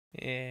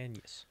And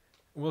yes.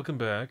 Welcome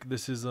back.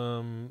 This is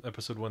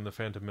episode 1, the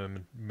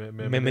Phantom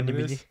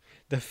Menace.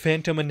 The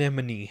Phantom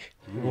Anemone.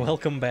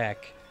 Welcome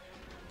back.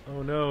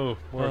 Oh no,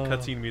 more Oh.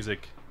 cutscene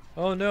music.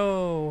 Oh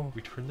no.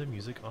 We turned the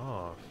music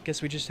off.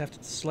 Guess we just have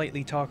to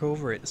slightly talk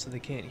over it so they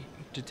can't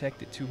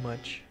detect it too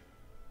much.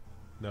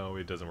 No,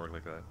 it doesn't work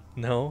like that.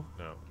 No?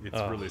 No, it's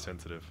Oh. really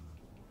sensitive.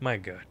 My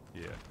god.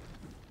 Yeah.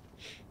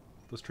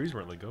 Those trees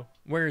weren't let go.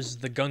 Where's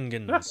the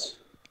Gungans?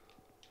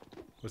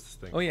 What's this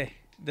thing? Oh yeah,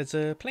 that's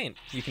a plant.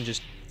 You can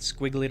just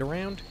squiggle it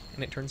around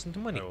and it turns into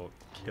money. I will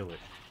kill it.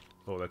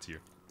 Oh, that's you.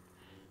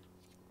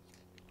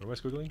 What am I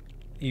squiggling?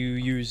 You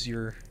use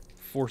your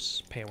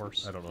force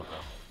powers. I don't know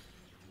how.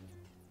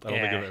 I don't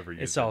think I've ever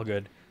used it's it. all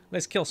good.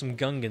 Let's kill some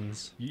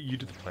Gungans. You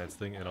do the plants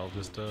thing, and I'll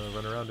just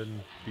run around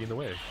and be in the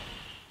way.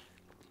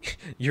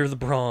 You're the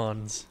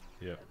bronze.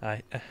 Yeah.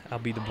 I'll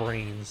be the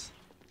brains.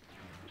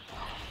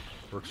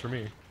 Works for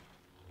me.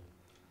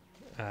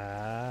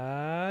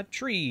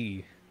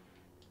 Tree.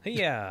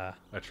 Yeah.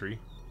 A tree?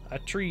 A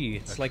tree.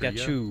 It's A like a tree,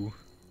 yeah. chew,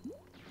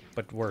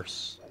 but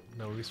worse.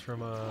 No, he's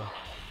from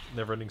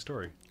Neverending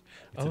Story.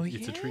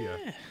 It's a tree.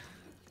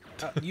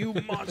 You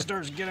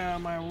monsters, get out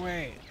of my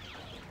way.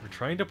 We're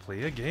trying to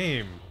play a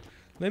game.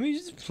 Let me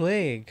just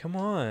play. Come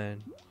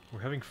on.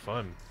 We're having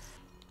fun.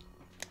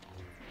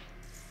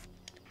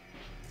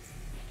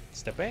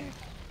 Step back.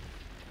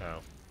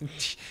 Oh.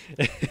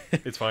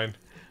 It's fine.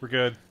 We're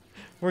good.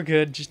 We're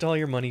good. Just all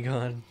your money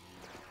gone.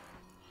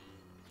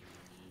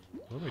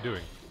 What am I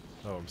doing?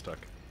 Oh, I'm stuck.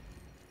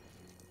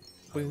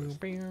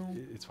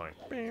 It's fine.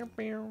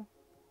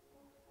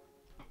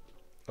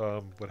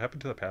 What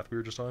happened to the path we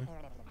were just on?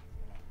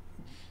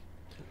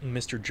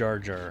 Mr. Jar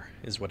Jar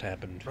is what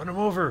happened. Run him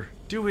over!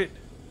 Do it!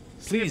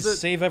 Please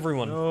save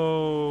everyone.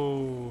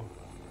 No!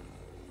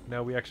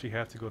 Now we actually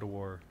have to go to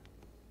war.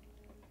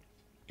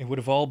 It would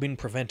have all been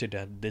prevented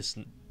had this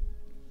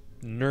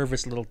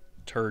nervous little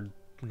turd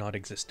not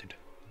existed.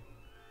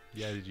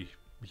 Yeah, did you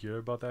hear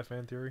about that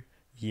fan theory?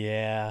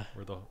 Yeah.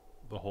 Where the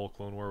whole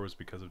Clone War was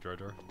because of Jar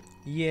Jar?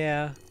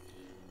 Yeah.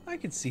 I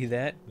could see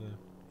that. Yeah.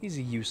 He's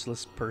a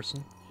useless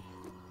person.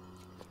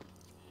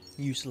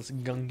 Useless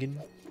Gungan.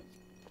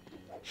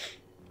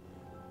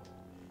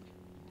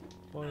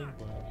 Boing,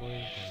 boing,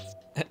 boing,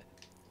 boing.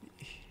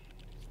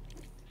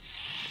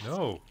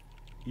 No!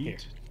 Eat! Here,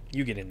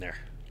 you get in there.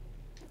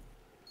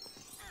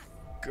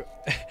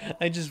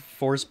 I just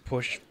force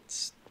push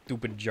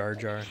stupid Jar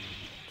Jar.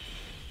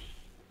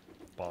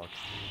 Bonk.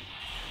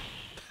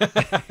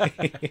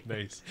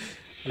 Nice.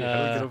 Wait, how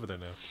do we get over there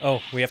now?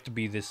 Oh, we have to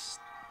be this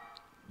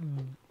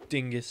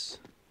dingus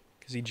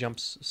because he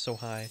jumps so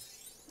high.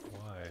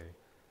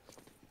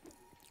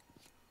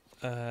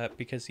 Why?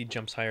 Because he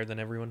jumps higher than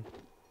everyone.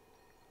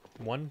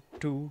 1,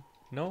 2,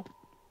 no.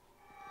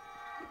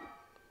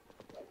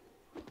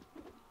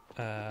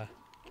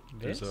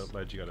 This? There's a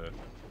ledge you gotta...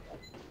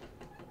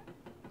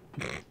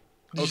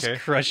 Just Okay.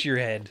 crush your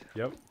head.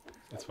 Yep.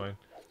 It's fine.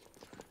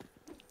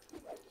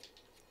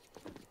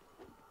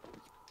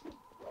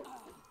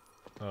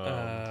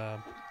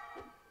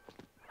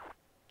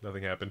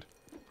 Nothing happened.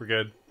 We're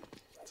good.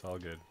 It's all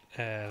good.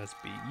 Let's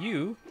be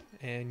you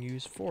and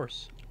use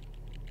force.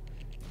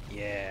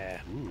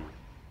 Yeah. Ooh.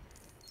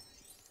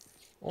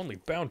 Only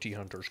bounty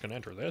hunters can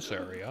enter this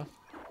area.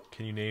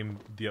 Can you name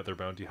the other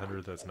bounty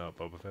hunter that's not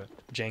Boba Fett?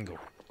 Django.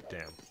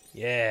 Damn.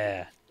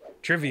 Yeah.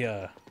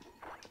 Trivia.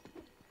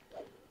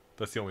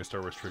 That's the only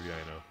Star Wars trivia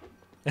I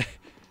know.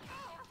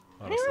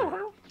 Honestly.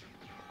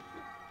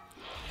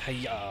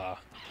 Hiya.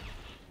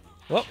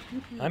 Well,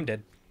 I'm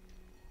dead.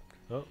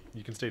 Oh,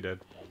 you can stay dead.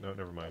 No,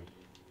 never mind.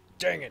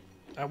 Dang it.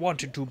 I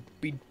wanted to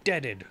be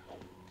deaded.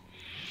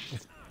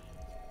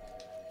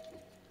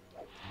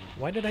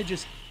 Why did I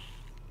just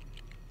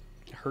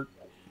hurt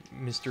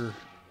Mr.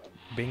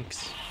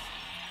 Binks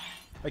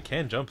I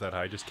can jump that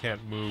high, I just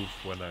can't move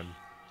when I'm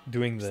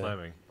doing the...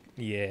 slamming.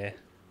 Yeah.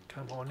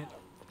 Come on it.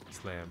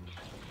 Slam.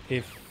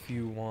 If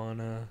you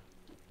wanna...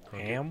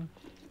 Okay. Ham?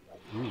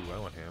 Ooh, I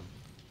want ham.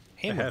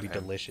 Ham I would had be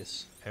ham.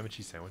 delicious. Ham and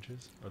cheese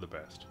sandwiches are the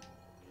best.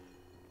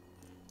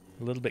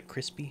 A little bit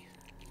crispy.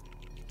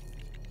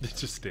 It's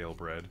just stale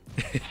bread.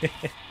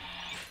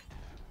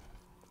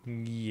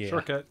 Yeah.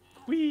 Shortcut.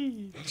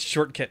 Whee!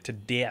 Shortcut to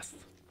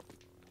death.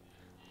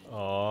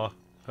 Aw. Thought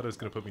it was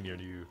gonna put me near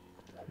to you.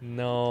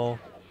 No.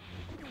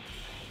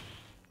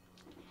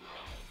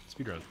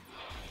 Speedrun.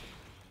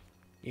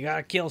 You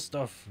gotta kill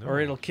stuff, or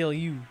No. it'll kill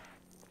you.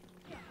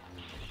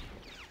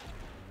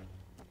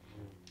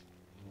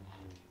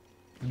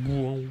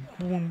 Whoa,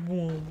 whoa,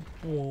 whoa,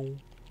 whoa.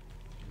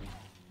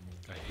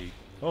 I hate...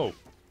 Oh!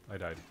 I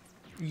died.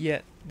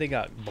 Yeah, they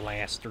got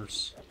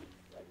blasters.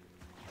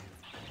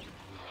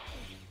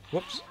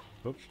 Whoops.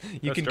 Oop. You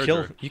That's can Jar kill.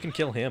 Jar. You can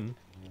kill him.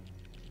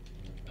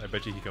 I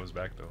bet you he comes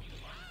back, though.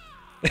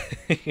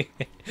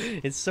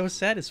 It's so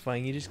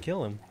satisfying. You just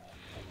kill him.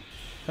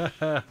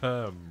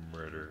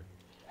 Murder.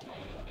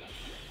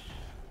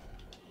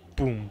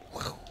 Boom.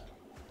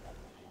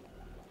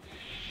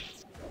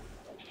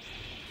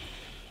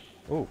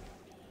 Oh.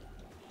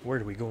 Where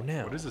do we go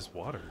now? What is this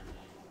water?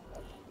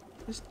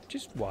 It's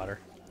just water.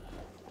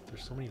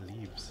 There's so many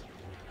leaves.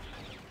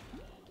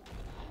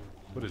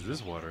 What is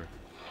this water?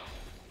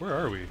 Where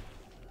are we?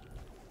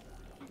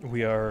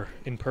 We are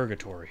in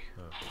purgatory.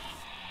 Oh.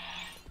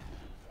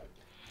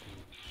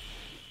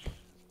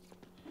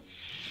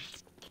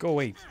 Go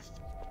away,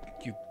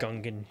 you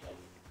Gungan.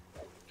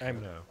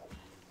 I'm No.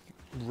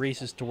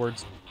 racist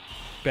towards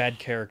bad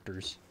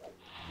characters.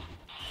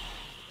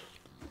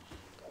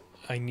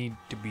 I need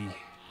to be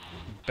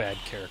bad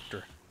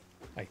character,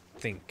 I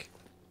think.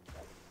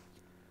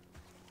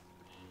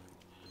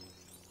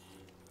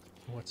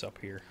 What's up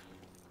here?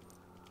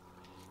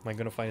 Am I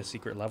gonna find a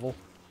secret level?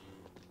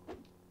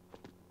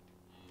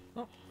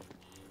 Oh.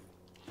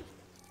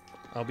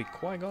 I'll be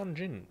Qui-Gon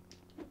Jinn.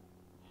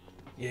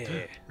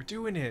 Yeah. We're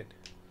doing it!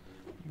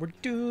 We're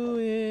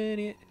doing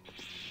it.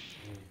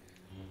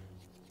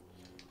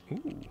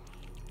 Ooh.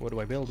 What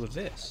do I build with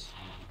this?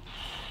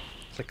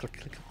 Click, click,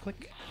 click, click,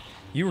 click.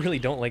 You really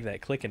don't like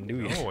that clicking, do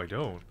you? No, I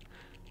don't.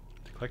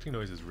 The collecting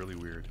noise is really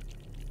weird.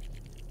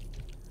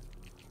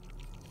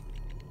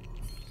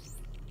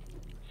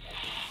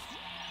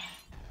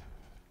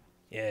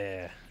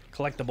 Yeah.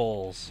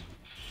 Collectibles.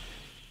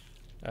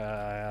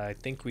 I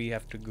think we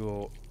have to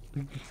go...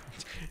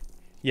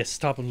 Yes,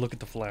 stop and look at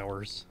the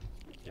flowers.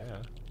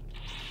 Yeah.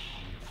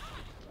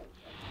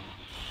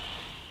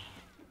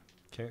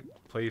 Can't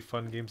play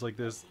fun games like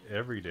this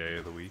every day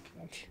of the week.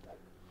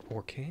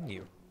 Or can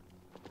you?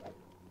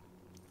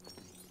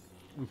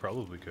 We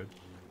probably could.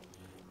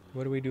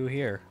 What do we do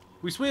here?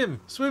 We swim!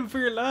 Swim for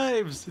your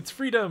lives! It's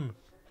freedom!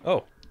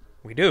 Oh,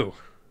 we do.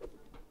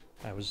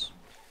 I was...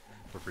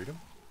 For freedom?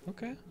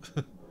 Okay.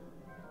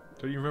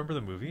 Don't you remember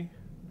the movie?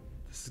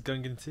 This is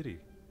Gungan City.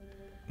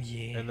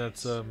 Yeah. And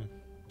that's,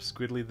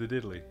 Squidly the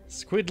Diddly.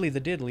 Squidly the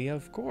Diddly,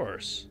 of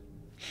course.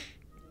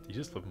 You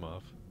just flip them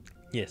off.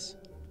 Yes.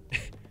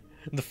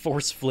 The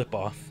force flip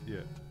off.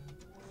 Yeah.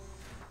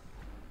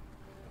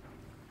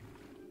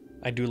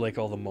 I do like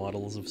all the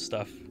models of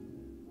stuff.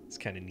 It's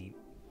kind of neat.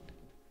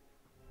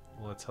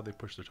 Well, that's how they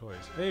push their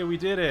toys. Hey, we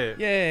did it!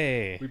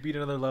 Yay! We beat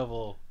another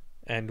level.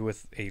 And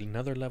with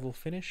another level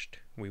finished,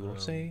 we will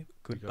say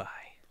we got goodbye.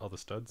 all the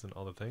studs and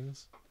all the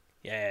things.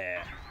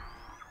 Yeah.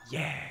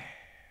 Yeah!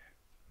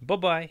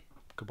 Bye-bye.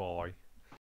 Goodbye.